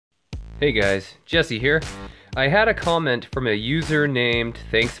Hey guys, Jesse here. I had a comment from a user named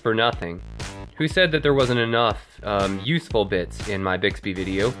Thanks for Nothing, who said that there wasn't enough useful bits in my Bixby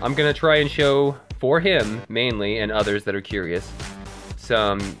video. I'm gonna try and show, for him mainly, and others that are curious,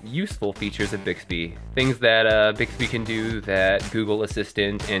 some useful features of Bixby. Things that Bixby can do that Google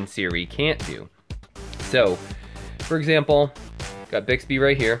Assistant and Siri can't do. So, for example, got Bixby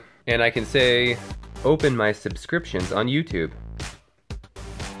right here, and I can say, open my subscriptions on YouTube.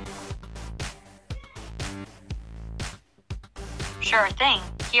 Sure thing.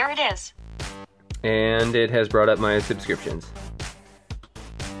 Here it is. And it has brought up my subscriptions.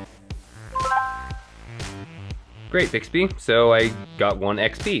 Great, Bixby. So I got 1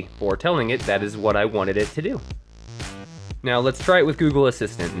 XP for telling it that is what I wanted it to do. Now let's try it with Google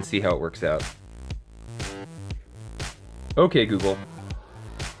Assistant and see how it works out. Okay, Google.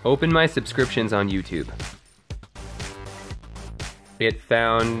 Open my subscriptions on YouTube. It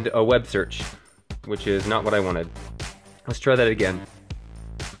found a web search, which is not what I wanted. Let's try that again.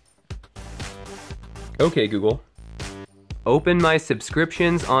 Okay, Google. Open my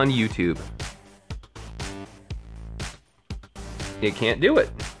subscriptions on YouTube. It can't do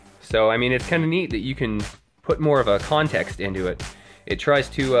it. So, I mean, it's kind of neat that you can put more of a context into it. It tries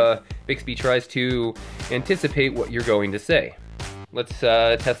to, Bixby tries to anticipate what you're going to say. Let's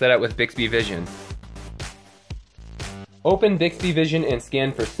test that out with Bixby Vision. Open Bixby Vision and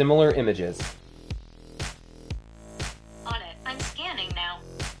scan for similar images.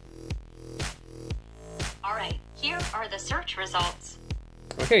 Alright, here are the search results.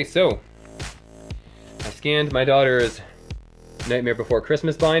 Okay, so I scanned my daughter's Nightmare Before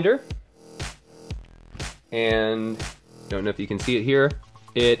Christmas binder, and don't know if you can see it here,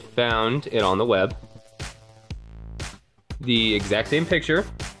 it found it on the web. The exact same picture.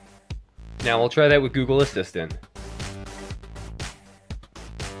 Now we'll try that with Google Assistant.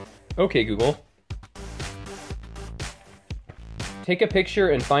 Okay, Google. Take a picture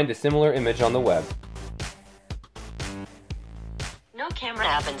and find a similar image on the web. No camera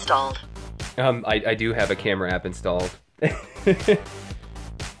app installed. I do have a camera app installed.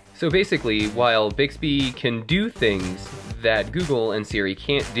 So basically, while Bixby can do things that Google and Siri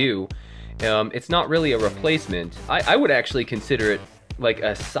can't do, it's not really a replacement. I would actually consider it like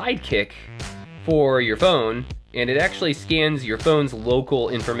a sidekick for your phone, and it actually scans your phone's local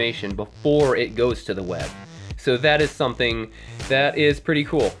information before it goes to the web. So that is something that is pretty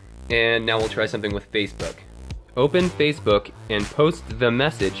cool. And now we'll try something with Facebook. Open Facebook and post the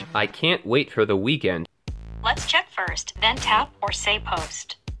message, I can't wait for the weekend. Let's check first, then tap or say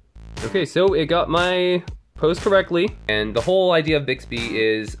post. Okay, so it got my post correctly, and the whole idea of Bixby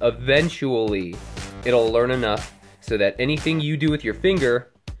is eventually it'll learn enough so that anything you do with your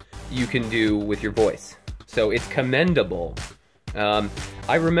finger, you can do with your voice. So it's commendable.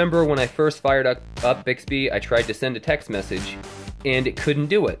 I remember when I first fired up Bixby, I tried to send a text message, and it couldn't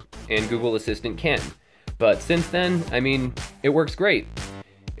do it, and Google Assistant can. But since then, I mean, it works great.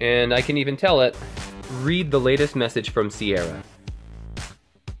 And I can even tell it, read the latest message from Sierra.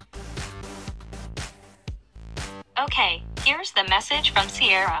 Okay, here's the message from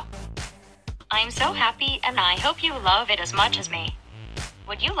Sierra. I'm so happy and I hope you love it as much as me.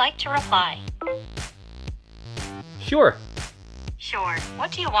 Would you like to reply? Sure. Sure.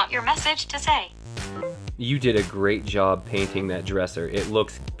 What do you want your message to say? You did a great job painting that dresser. It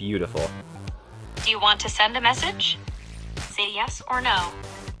looks beautiful. Do you want to send a message? Say yes or no.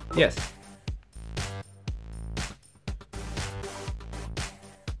 Yes.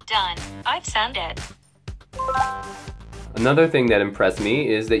 Done. I've sent it. Another thing that impressed me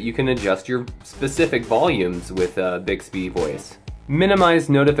is that you can adjust your specific volumes with Bixby Voice. Minimize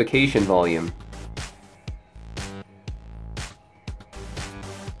notification volume.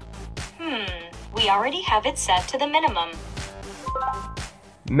 We already have it set to the minimum.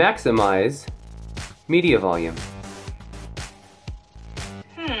 Maximize media volume.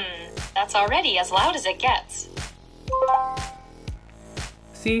 That's already as loud as it gets.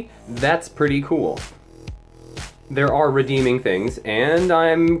 See, that's pretty cool. There are redeeming things, and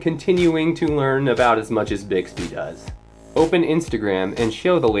I'm continuing to learn about as much as Bixby does. Open Instagram and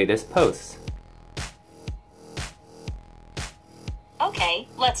show the latest posts. Okay,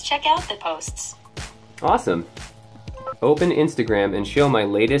 let's check out the posts. Awesome. Open Instagram and show my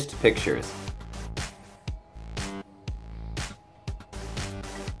latest pictures.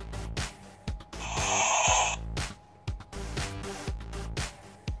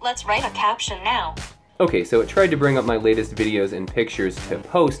 Let's write a caption now. Okay, so it tried to bring up my latest videos and pictures to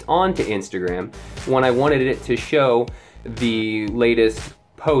post onto Instagram when I wanted it to show the latest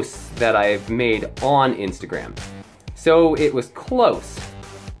posts that I've made on Instagram. So it was close.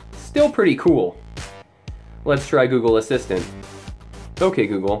 still pretty cool. Let's try Google Assistant. Okay,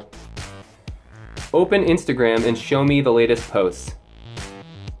 Google. Open Instagram and show me the latest posts.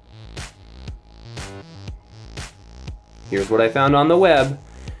 Here's what I found on the web.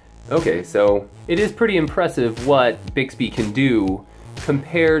 Okay, so it is pretty impressive what Bixby can do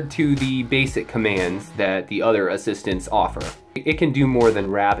compared to the basic commands that the other assistants offer. It can do more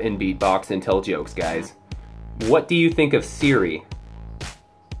than rap and beatbox and tell jokes, guys. What do you think of Siri?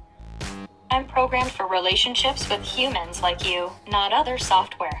 I'm programmed for relationships with humans like you, not other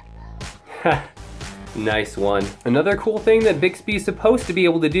software. Nice one. Another cool thing that Bixby's supposed to be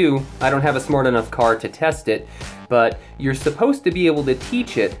able to do, I don't have a smart enough car to test it, but you're supposed to be able to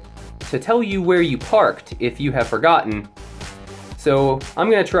teach it to tell you where you parked if you have forgotten. So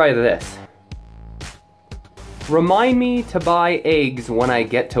I'm gonna try this. Remind me to buy eggs when I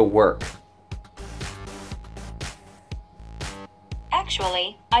get to work.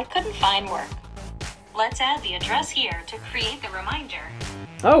 Actually, I couldn't find work. Let's add the address here to create the reminder.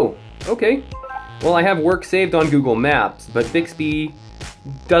 Oh, okay. Well, I have work saved on Google Maps, but Bixby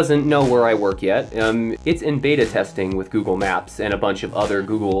doesn't know where I work yet. It's in beta testing with Google Maps and a bunch of other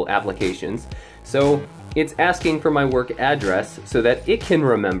Google applications. So it's asking for my work address so that it can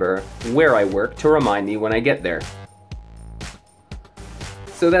remember where I work to remind me when I get there.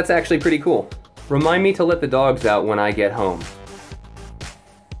 So that's actually pretty cool. Remind me to let the dogs out when I get home.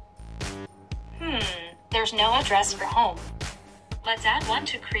 There's no address for home. Let's add one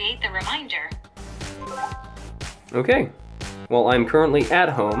to create the reminder. Okay. Well, I'm currently at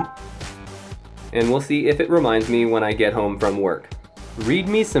home, and we'll see if it reminds me when I get home from work. Read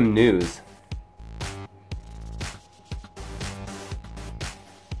me some news.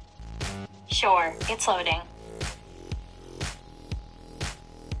 Sure, it's loading.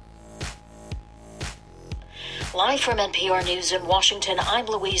 Live from NPR News in Washington, I'm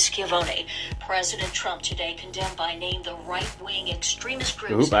Louise Schiavone. President Trump today condemned by name the right-wing extremist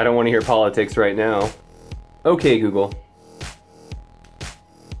groups. Oop, I don't want to hear politics right now. Okay, Google.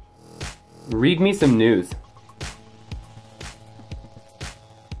 Read me some news.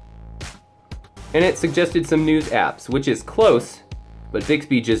 And it suggested some news apps, which is close, but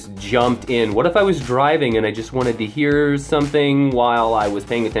Bixby just jumped in. What if I was driving and I just wanted to hear something while I was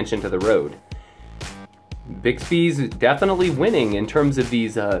paying attention to the road? Bixby's definitely winning in terms of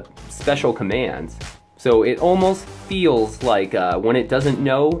these special commands. So it almost feels like when it doesn't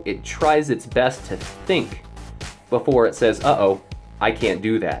know, it tries its best to think before it says, uh-oh, I can't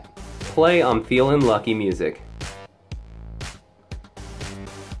do that. Play I'm Feeling Lucky music.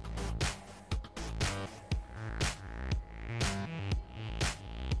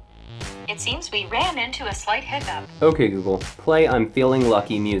 It seems we ran into a slight hiccup. Okay, Google, play I'm Feeling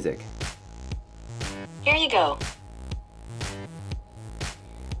Lucky music. Here you go.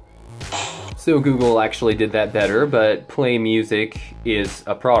 So Google actually did that better, but Play Music is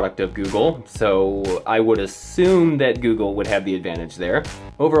a product of Google, so I would assume that Google would have the advantage there.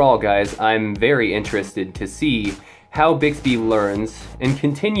 Overall, guys, I'm very interested to see how Bixby learns and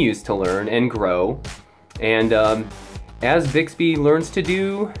continues to learn and grow. And as Bixby learns to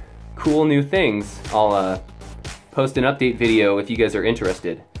do cool new things, I'll post an update video if you guys are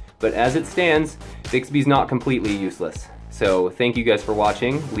interested. But as it stands, Bixby's not completely useless. So thank you guys for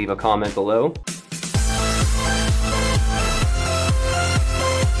watching. Leave a comment below.